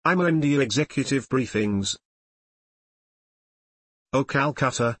IMO India Executive Briefings. O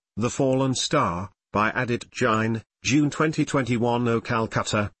Calcutta, The Fallen Star, by Adit Jain, June 2021. O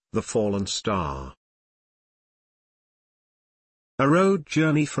Calcutta, The Fallen Star. A road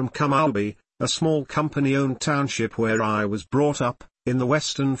journey from Kamalbi, a small company-owned township where I was brought up, in the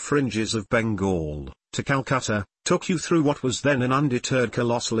western fringes of Bengal, to Calcutta, took you through what was then an undeterred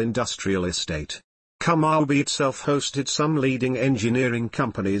colossal industrial estate. Kamalbi itself hosted some leading engineering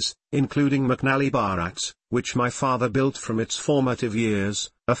companies, including McNally Bharat, which my father built from its formative years,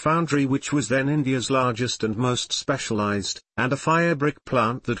 a foundry which was then India's largest and most specialized, and a fire brick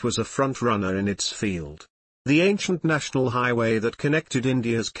plant that was a front-runner in its field. The ancient national highway that connected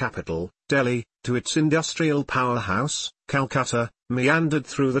India's capital, Delhi, to its industrial powerhouse, Calcutta, meandered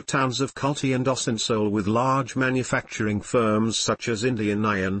through the towns of Kulti and Asansol with large manufacturing firms such as Indian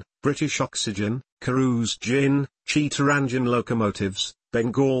Iron, British Oxygen, Carouse Gin, Chittaranjan Locomotives,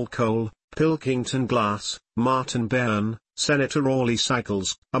 Bengal Coal, Pilkington Glass, Martin Bairn, Senator Orley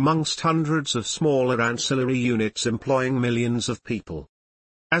Cycles, amongst hundreds of smaller ancillary units employing millions of people.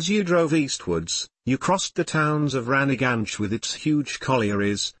 As you drove eastwards, you crossed the towns of Raniganj with its huge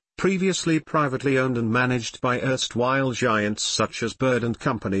collieries, previously privately owned and managed by erstwhile giants such as Bird and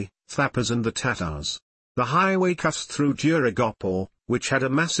Company, Thappers and the Tatars. The highway cut through Durgapur, which had a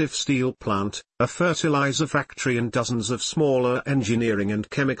massive steel plant, a fertilizer factory and dozens of smaller engineering and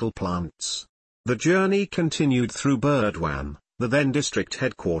chemical plants. The journey continued through Burdwan, the then district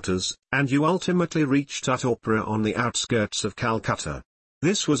headquarters, and you ultimately reached Uttarpura on the outskirts of Calcutta.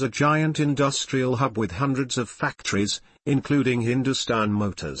 This was a giant industrial hub with hundreds of factories, including Hindustan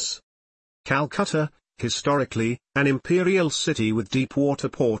Motors. Calcutta, historically, an imperial city with deep water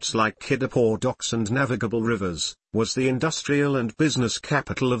ports like Kidapur docks and navigable rivers, was the industrial and business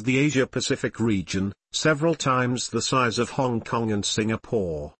capital of the Asia-Pacific region, several times the size of Hong Kong and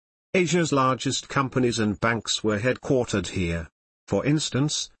Singapore. Asia's largest companies and banks were headquartered here. For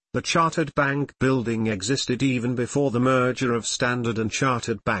instance, the Chartered Bank building existed even before the merger of Standard and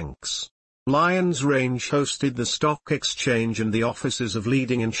Chartered Banks. Lions Range hosted the stock exchange and the offices of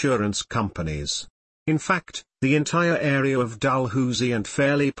leading insurance companies. In fact, the entire area of Dalhousie and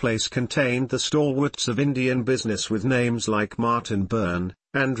Fairlie Place contained the stalwarts of Indian business with names like Martin Bairn,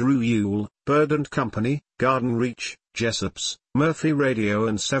 Andrew Yule, Bird and Company, Garden Reach, Jessops, Murphy Radio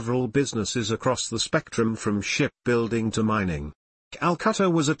and several businesses across the spectrum from shipbuilding to mining. Calcutta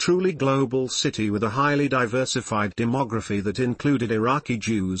was a truly global city with a highly diversified demography that included Iraqi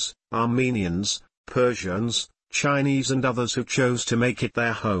Jews, Armenians, Persians, Chinese and others who chose to make it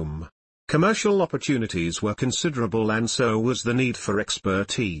their home. Commercial opportunities were considerable and so was the need for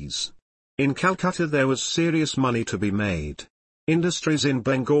expertise. In Calcutta there was serious money to be made. Industries in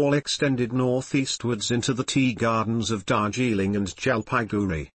Bengal extended northeastwards into the tea gardens of Darjeeling and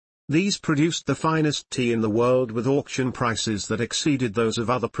Jalpaiguri. These produced the finest tea in the world with auction prices that exceeded those of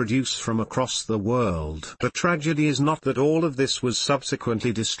other produce from across the world. The tragedy is not that all of this was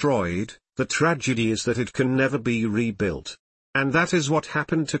subsequently destroyed, the tragedy is that it can never be rebuilt. And that is what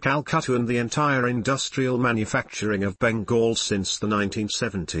happened to Calcutta and the entire industrial manufacturing of Bengal since the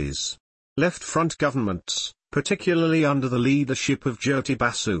 1970s. Left-front governments, particularly under the leadership of Jyoti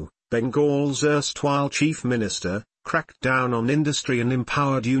Basu, Bengal's erstwhile chief minister, cracked down on industry and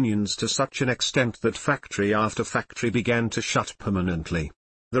empowered unions to such an extent that factory after factory began to shut permanently.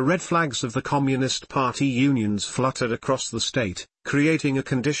 The red flags of the Communist Party unions fluttered across the state, creating a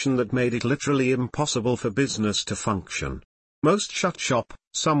condition that made it literally impossible for business to function. Most shut shop,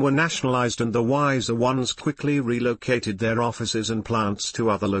 some were nationalized and the wiser ones quickly relocated their offices and plants to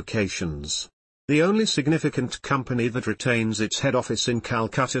other locations. The only significant company that retains its head office in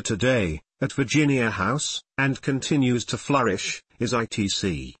Calcutta today, at Virginia House, and continues to flourish, is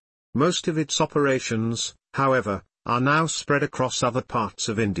ITC. Most of its operations, however, are now spread across other parts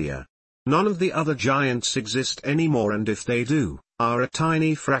of India. None of the other giants exist anymore and if they do, are a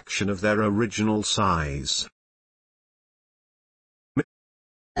tiny fraction of their original size.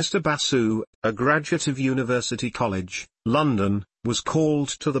 Mr. Basu, a graduate of University College, London, was called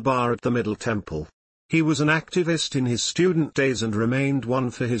to the bar at the Middle Temple. He was an activist in his student days and remained one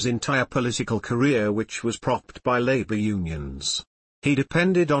for his entire political career, which was propped by labor unions. He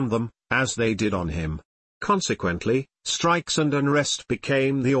depended on them, as they did on him. Consequently, strikes and unrest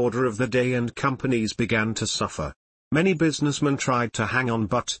became the order of the day and companies began to suffer. Many businessmen tried to hang on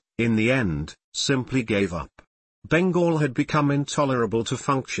but, in the end, simply gave up. Bengal had become intolerable to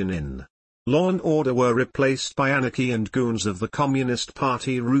function in. Law and order were replaced by anarchy and goons of the Communist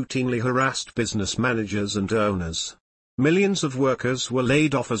Party routinely harassed business managers and owners. Millions of workers were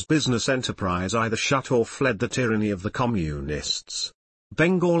laid off as business enterprise either shut or fled the tyranny of the communists.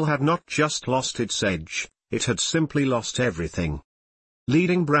 Bengal had not just lost its edge, it had simply lost everything.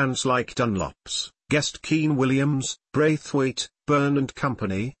 Leading brands like Dunlops, Guest Keane Williams, Braithwaite, Byrne and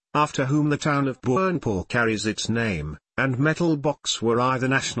Company, after whom the town of Burnpur carries its name, and Metal Box were either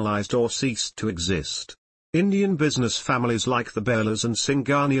nationalized or ceased to exist. Indian business families like the Belas and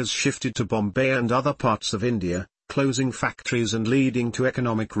Singhanias shifted to Bombay and other parts of India, closing factories and leading to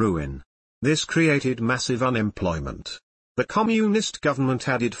economic ruin. This created massive unemployment. The communist government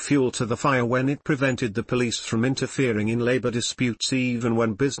added fuel to the fire when it prevented the police from interfering in labor disputes even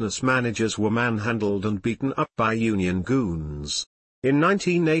when business managers were manhandled and beaten up by union goons. In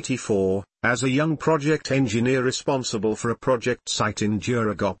 1984, as a young project engineer responsible for a project site in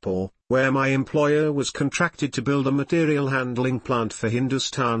Durgapur, where my employer was contracted to build a material handling plant for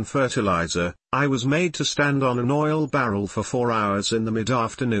Hindustan Fertilizer, I was made to stand on an oil barrel for 4 hours in the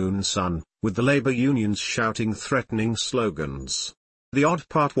mid-afternoon sun, with the labor unions shouting threatening slogans. The odd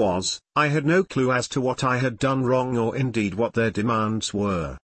part was, I had no clue as to what I had done wrong or indeed what their demands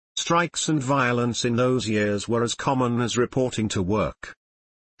were. Strikes and violence in those years were as common as reporting to work.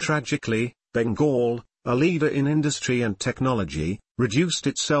 Tragically, Bengal, a leader in industry and technology, reduced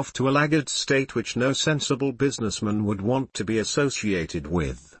itself to a laggard state which no sensible businessman would want to be associated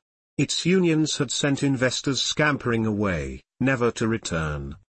with. Its unions had sent investors scampering away, never to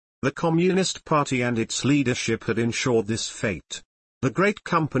return. The Communist Party and its leadership had ensured this fate. The great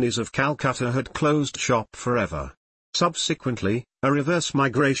companies of Calcutta had closed shop forever. Subsequently, a reverse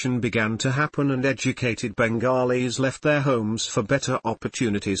migration began to happen and educated Bengalis left their homes for better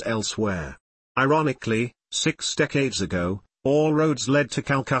opportunities elsewhere. Ironically, 6 decades ago, all roads led to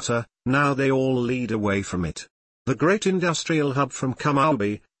Calcutta, now they all lead away from it. The great industrial hub from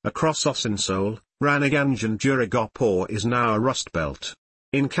Kamaubi, across Asansol, Raniganj and Durgapur is now a rust belt.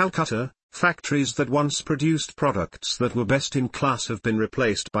 In Calcutta, factories that once produced products that were best in class have been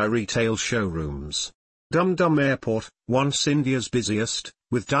replaced by retail showrooms. Dum Dum Airport, once India's busiest,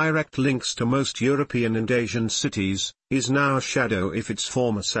 with direct links to most European and Asian cities, is now a shadow of its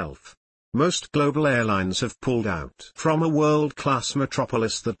former self. Most global airlines have pulled out from a world-class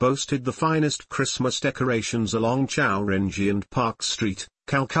metropolis that boasted the finest Christmas decorations along Chowringhee and Park Street.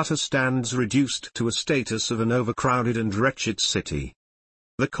 Calcutta stands reduced to a status of an overcrowded and wretched city.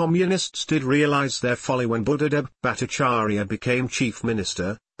 The communists did realize their folly when Buddhadeb Bhattacharya became chief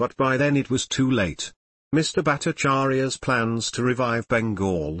minister, but by then it was too late. Mr. Bhattacharya's plans to revive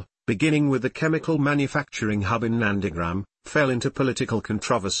Bengal, beginning with the chemical manufacturing hub in Nandigram, fell into political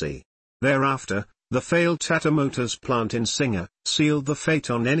controversy. Thereafter, the failed Tata Motors plant in Singha sealed the fate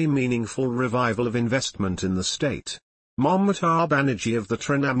on any meaningful revival of investment in the state. Mamata Banerjee of the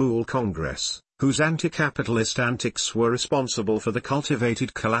Trinamool Congress, whose anti-capitalist antics were responsible for the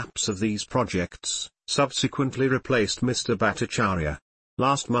cultivated collapse of these projects, subsequently replaced Mr. Bhattacharya.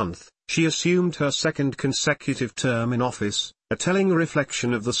 Last month, she assumed her second consecutive term in office, a telling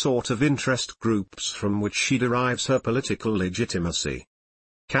reflection of the sort of interest groups from which she derives her political legitimacy.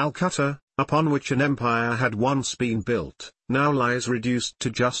 Calcutta, upon which an empire had once been built, now lies reduced to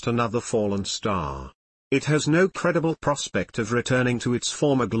just another fallen star. It has no credible prospect of returning to its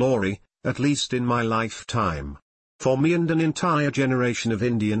former glory, at least in my lifetime. For me and an entire generation of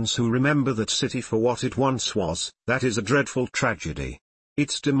Indians who remember that city for what it once was, that is a dreadful tragedy.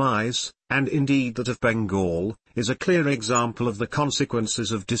 Its demise, and indeed that of Bengal, is a clear example of the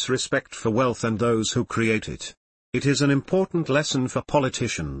consequences of disrespect for wealth and those who create it. It is an important lesson for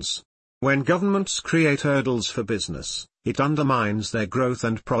politicians. When governments create hurdles for business, it undermines their growth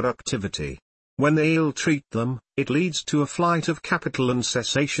and productivity. When they ill-treat them, it leads to a flight of capital and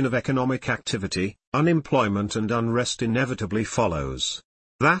cessation of economic activity, unemployment and unrest inevitably follows.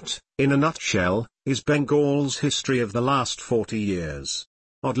 That, in a nutshell, is Bengal's history of the last 40 years.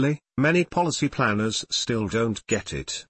 Oddly, many policy planners still don't get it.